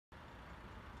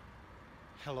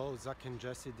Hello, Zach and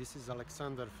Jesse. This is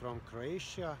Alexander from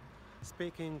Croatia,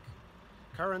 speaking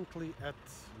currently at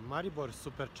Maribor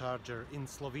Supercharger in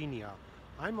Slovenia.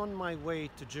 I'm on my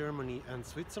way to Germany and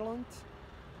Switzerland,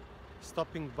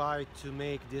 stopping by to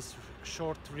make this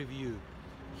short review.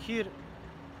 Here,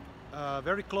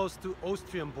 very close to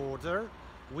Austrian border,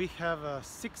 we have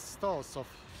 6 stalls of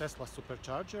Tesla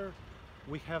Supercharger.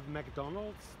 We have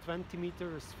McDonalds 20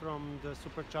 meters from the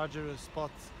Supercharger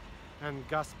spot and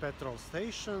gas petrol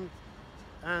station,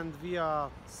 and we are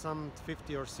some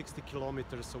 50 or 60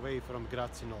 kilometers away from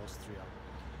Graz in Austria.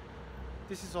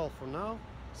 This is all for now.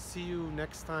 See you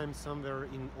next time somewhere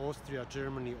in Austria,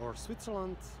 Germany or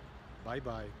Switzerland. Bye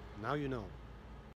bye. Now you know.